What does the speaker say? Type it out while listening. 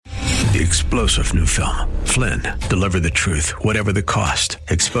The explosive new film, Flynn, deliver the truth, whatever the cost,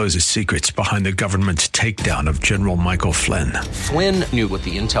 exposes secrets behind the government's takedown of General Michael Flynn. Flynn knew what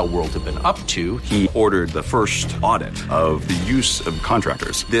the intel world had been up to. He ordered the first audit of the use of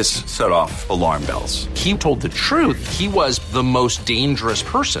contractors. This set off alarm bells. He told the truth. He was the most dangerous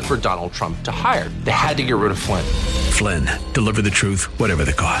person for Donald Trump to hire. They had to get rid of Flynn. Flynn, deliver the truth, whatever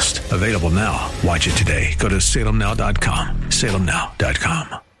the cost. Available now. Watch it today. Go to salemnow.com.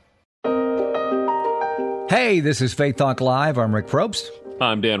 salemnow.com. Hey, this is Faith Talk Live. I'm Rick Probst.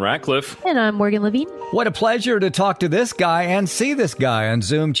 I'm Dan Ratcliffe. And I'm Morgan Levine. What a pleasure to talk to this guy and see this guy on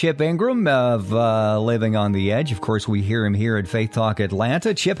Zoom. Chip Ingram of Living on the Edge. Of course, we hear him here at Faith Talk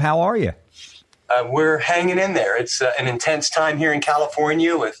Atlanta. Chip, how are you? We're hanging in there. It's an intense time here in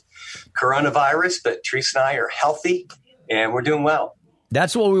California with coronavirus, but Teresa and I are healthy and we're doing well.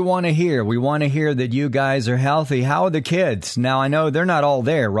 That's what we want to hear. We want to hear that you guys are healthy. How are the kids? Now, I know they're not all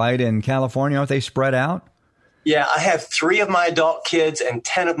there, right, in California. Aren't they spread out? Yeah, I have 3 of my adult kids and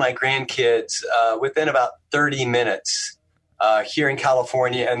 10 of my grandkids within about 30 minutes here in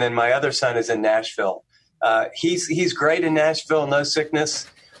California. And then my other son is in Nashville. He's great in Nashville, no sickness.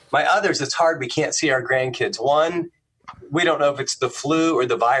 My others, it's hard. We can't see our grandkids. One, we don't know if it's the flu or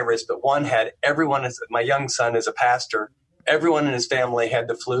the virus, but one had everyone. My young son is a pastor. Everyone in his family had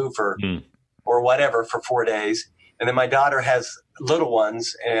the flu or whatever for 4 days. And then my daughter has little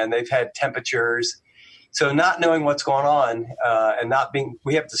ones and they've had temperatures. So not knowing what's going on and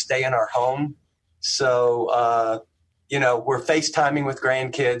we have to stay in our home. So, we're FaceTiming with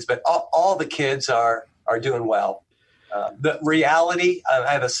grandkids, but all the kids are doing well. The reality,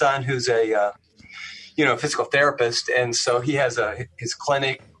 I have a son who's a physical therapist. And so he has his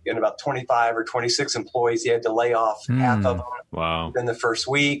clinic and about 25 or 26 employees. He had to lay off half of them in the first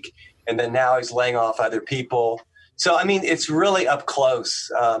week. And then now he's laying off other people. So, I mean, it's really up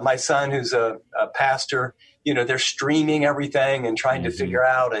close. My son, who's a pastor, they're streaming everything and trying to figure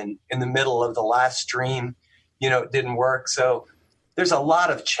out. And in the middle of the last stream, it didn't work. So there's a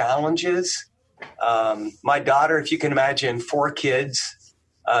lot of challenges. My daughter, if you can imagine, 4 kids,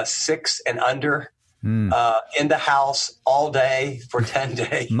 6 and under, in the house all day for 10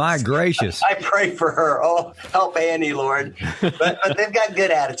 days. My gracious. I pray for her. Oh, help Annie, Lord. But they've got good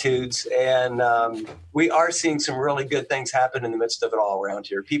attitudes. And we are seeing some really good things happen in the midst of it all around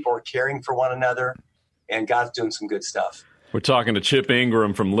here. People are caring for one another, and God's doing some good stuff. We're talking to Chip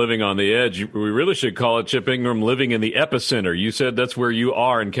Ingram from Living on the Edge. We really should call it Chip Ingram Living in the Epicenter. You said that's where you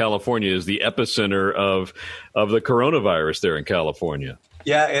are in California, is the epicenter of the coronavirus there in California.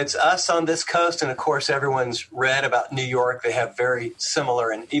 Yeah, it's us on this coast. And of course, everyone's read about New York. They have very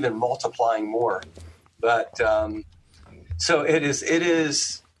similar and even multiplying more. But so it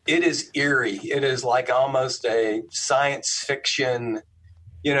is eerie. It is like almost a science fiction.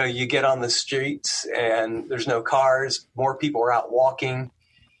 You get on the streets and there's no cars. More people are out walking.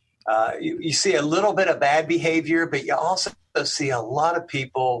 You see a little bit of bad behavior, but you also see a lot of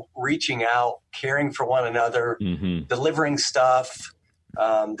people reaching out, caring for one another, delivering stuff.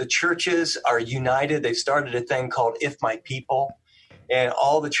 The churches are united. They've started a thing called If My People, and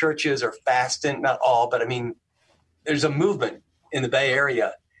all the churches are fasting. Not all, but I mean, there's a movement in the Bay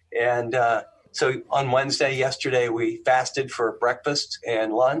Area. And so on Wednesday, yesterday, we fasted for breakfast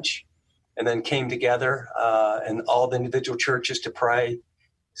and lunch and then came together and all the individual churches to pray.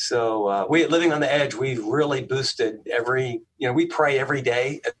 So we at Living on the Edge, we've really boosted we pray every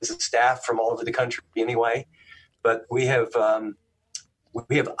day as a staff from all over the country anyway, but we have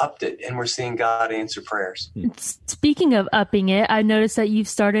upped it, and we're seeing God answer prayers. Speaking of upping it, I noticed that you've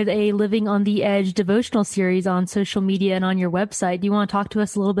started a Living on the Edge devotional series on social media and on your website. Do you want to talk to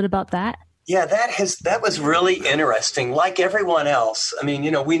us a little bit about that? Yeah, that was really interesting. Like everyone else, I mean,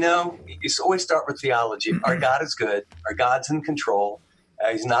 we know you always start with theology. Our God is good. Our God's in control.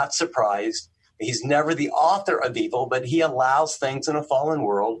 He's not surprised. He's never the author of evil, but he allows things in a fallen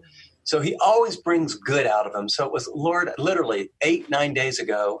world. So he always brings good out of them. So it was, Lord, literally 8-9 days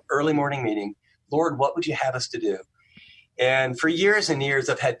ago, early morning meeting, Lord, what would you have us to do? And for years and years,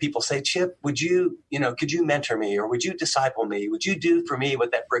 I've had people say, Chip, could you mentor me, or would you disciple me? Would you do for me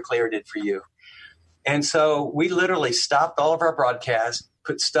what that bricklayer did for you? And so we literally stopped all of our broadcasts,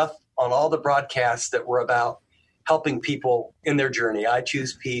 put stuff on all the broadcasts that were about helping people in their journey. I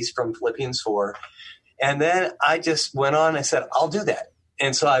choose peace from Philippians 4. And then I just went on and said, I'll do that.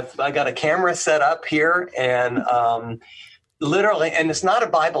 And so I got a camera set up here and literally, and it's not a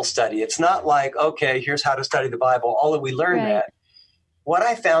Bible study. It's not like, okay, here's how to study the Bible. Although we learned that. What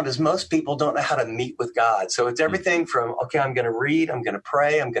I found is most people don't know how to meet with God. So it's everything from, okay, I'm going to read, I'm going to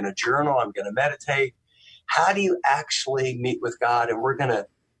pray, I'm going to journal, I'm going to meditate. How do you actually meet with God? And we're going to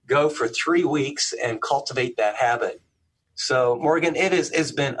go for 3 weeks and cultivate that habit. So, Morgan,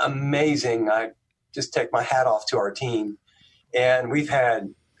 it's been amazing. I just take my hat off to our team. And we've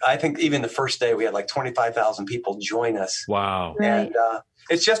had, I think even the first day, we had like 25,000 people join us. Wow. Right. And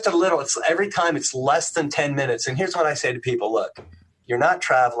it's just a little, every time it's less than 10 minutes. And here's what I say to people, look, you're not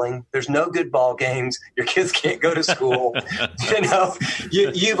traveling. There's no good ball games. Your kids can't go to school.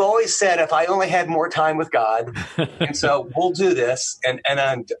 You've always said, if I only had more time with God. And so we'll do this. And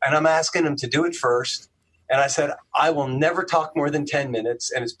I'm asking them to do it first. And I said, I will never talk more than 10 minutes.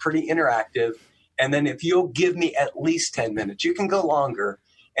 And it's pretty interactive. And then if you'll give me at least 10 minutes, you can go longer.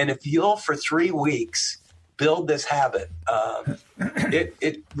 And if you'll, for 3 weeks, build this habit,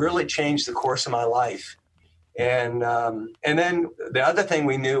 it really changed the course of my life. And then the other thing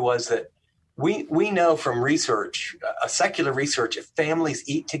we knew was that we know from research, secular research, if families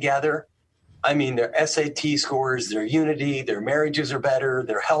eat together, I mean, their SAT scores, their unity, their marriages are better,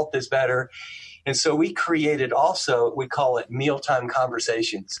 their health is better. And so we created also, we call it mealtime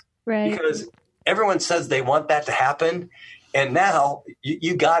conversations. Right. Because everyone says they want that to happen. And now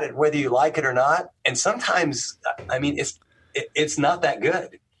you got it, whether you like it or not. And sometimes, I mean, it's not that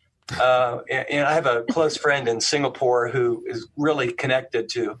good. And I have a close friend in Singapore who is really connected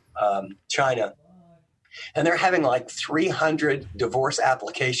to China. And they're having like 300 divorce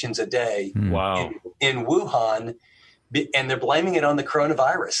applications a day. Wow. in Wuhan. And they're blaming it on the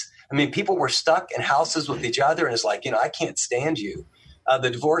coronavirus. I mean, people were stuck in houses with each other. And it's like, I can't stand you. The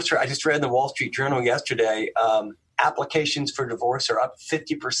divorce, I just read in the Wall Street Journal yesterday, applications for divorce are up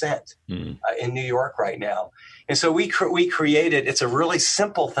 50% in New York right now. And so we created, it's a really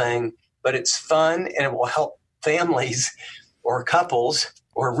simple thing, but it's fun and it will help families or couples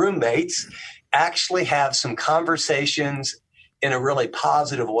or roommates actually have some conversations in a really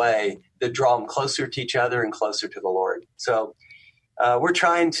positive way that draw them closer to each other and closer to the Lord. So we're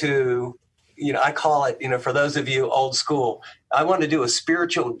trying to, I call it, for those of you old school, I want to do a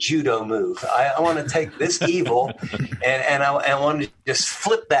spiritual judo move. I want to take this evil and I want to just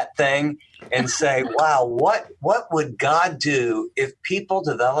flip that thing and say, wow, what would God do if people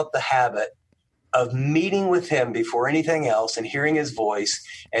developed the habit of meeting with him before anything else and hearing his voice,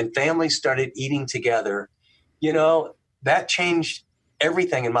 and families started eating together? That changed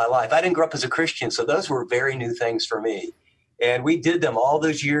everything in my life. I didn't grow up as a Christian, so those were very new things for me. And we did them all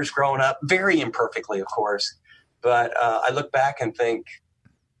those years growing up, very imperfectly, of course. But I look back and think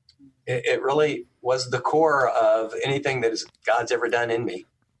it really was the core of anything that God's ever done in me.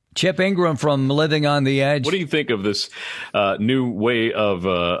 Chip Ingram from Living on the Edge. What do you think of this new way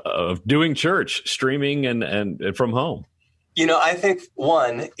of doing church, streaming and from home? I think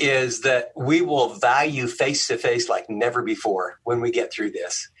one is that we will value face-to-face like never before when we get through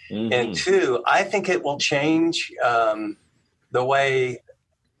this. Mm-hmm. And two, I think it will change the way,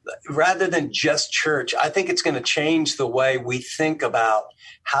 rather than just church, I think it's going to change the way we think about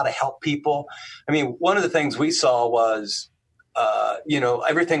how to help people. I mean, one of the things we saw was,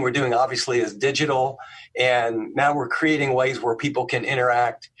 everything we're doing obviously is digital, and now we're creating ways where people can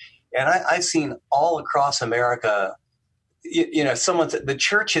interact. And I've seen all across America, the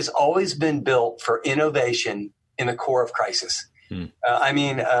church has always been built for innovation in the core of crisis.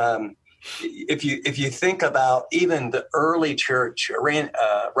 If you think about even the early church,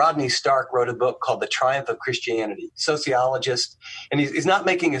 Rodney Stark wrote a book called The Triumph of Christianity, sociologist, and he's not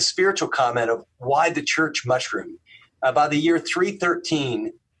making a spiritual comment of why the church mushroomed. By the year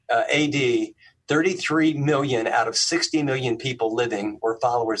 313 AD, 33 million out of 60 million people living were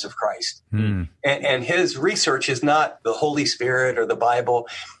followers of Christ. And his research is not the Holy Spirit or the Bible.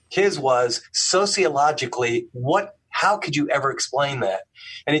 His was sociologically, how could you ever explain that?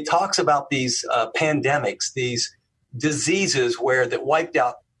 And he talks about these pandemics, these diseases that wiped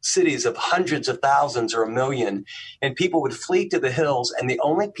out cities of hundreds of thousands or 1 million, and people would flee to the hills, and the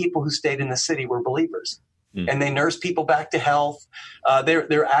only people who stayed in the city were believers. And they nursed people back to health. They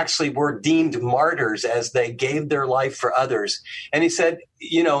actually were deemed martyrs as they gave their life for others. And he said,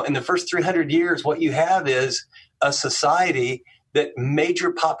 in the first 300 years, what you have is a society that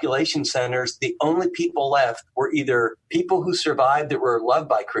major population centers, the only people left were either people who survived that were loved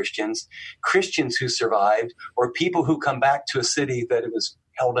by Christians, Christians who survived, or people who come back to a city that it was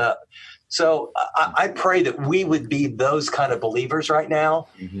held up. So I pray that we would be those kind of believers right now.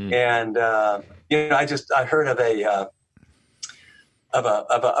 Mm-hmm. And, I heard of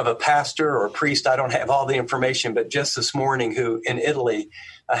a pastor or a priest. I don't have all the information, but just this morning, who in Italy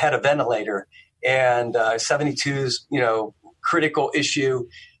had a ventilator and 72's, critical issue,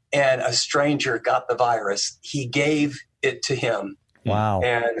 and a stranger got the virus. He gave it to him. Wow.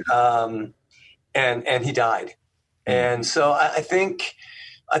 And he died. And so I think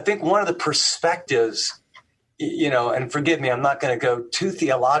I think one of the perspectives, and forgive me, I'm not going to go too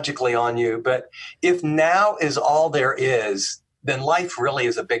theologically on you, but if now is all there is, then life really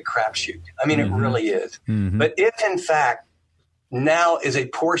is a big crapshoot. I mean, it really is. Mm-hmm. But if in fact now is a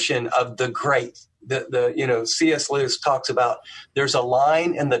portion of the great, C.S. Lewis talks about there's a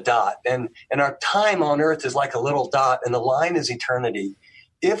line and the dot, and our time on earth is like a little dot, and the line is eternity.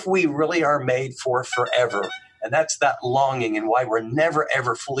 If we really are made for forever, and that's that longing and why we're never,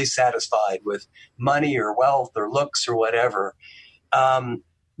 ever fully satisfied with money or wealth or looks or whatever,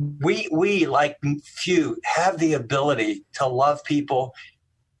 we like few have the ability to love people.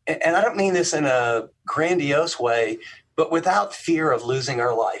 And I don't mean this in a grandiose way, but without fear of losing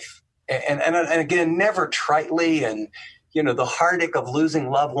our life. And again, never tritely and, the heartache of losing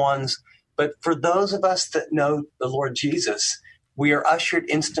loved ones. But for those of us that know the Lord Jesus, we are ushered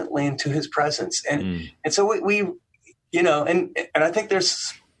instantly into his presence. And so we and I think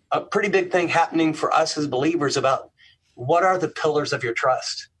there's a pretty big thing happening for us as believers about what are the pillars of your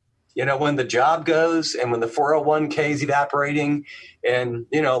trust? When the job goes and when the 401k is evaporating and,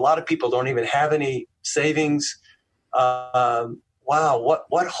 a lot of people don't even have any savings. Wow,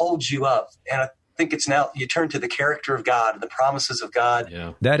 what holds you up? And I think it's now you turn to the character of God and the promises of God.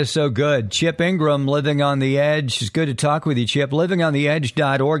 Yeah. That is so good. Chip Ingram, Living on the Edge. It's good to talk with you, Chip.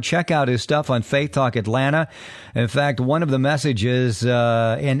 LivingOnTheEdge.org. Check out his stuff on Faith Talk Atlanta. In fact, one of the messages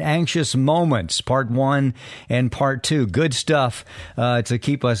in Anxious Moments, Part 1 and Part 2. Good stuff to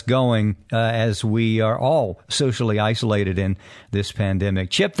keep us going as we are all socially isolated in this pandemic.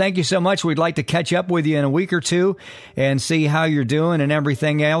 Chip, thank you so much. We'd like to catch up with you in a week or two and see how you're doing and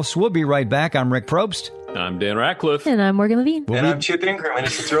everything else. We'll be right back. I'm Rick Probst. I'm Dan Ratcliffe. And I'm Morgan Levine. I'm Chip Ingram, and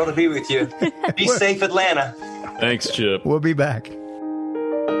it's a thrill to be with you. Be safe, Atlanta. Thanks, Chip. We'll be back.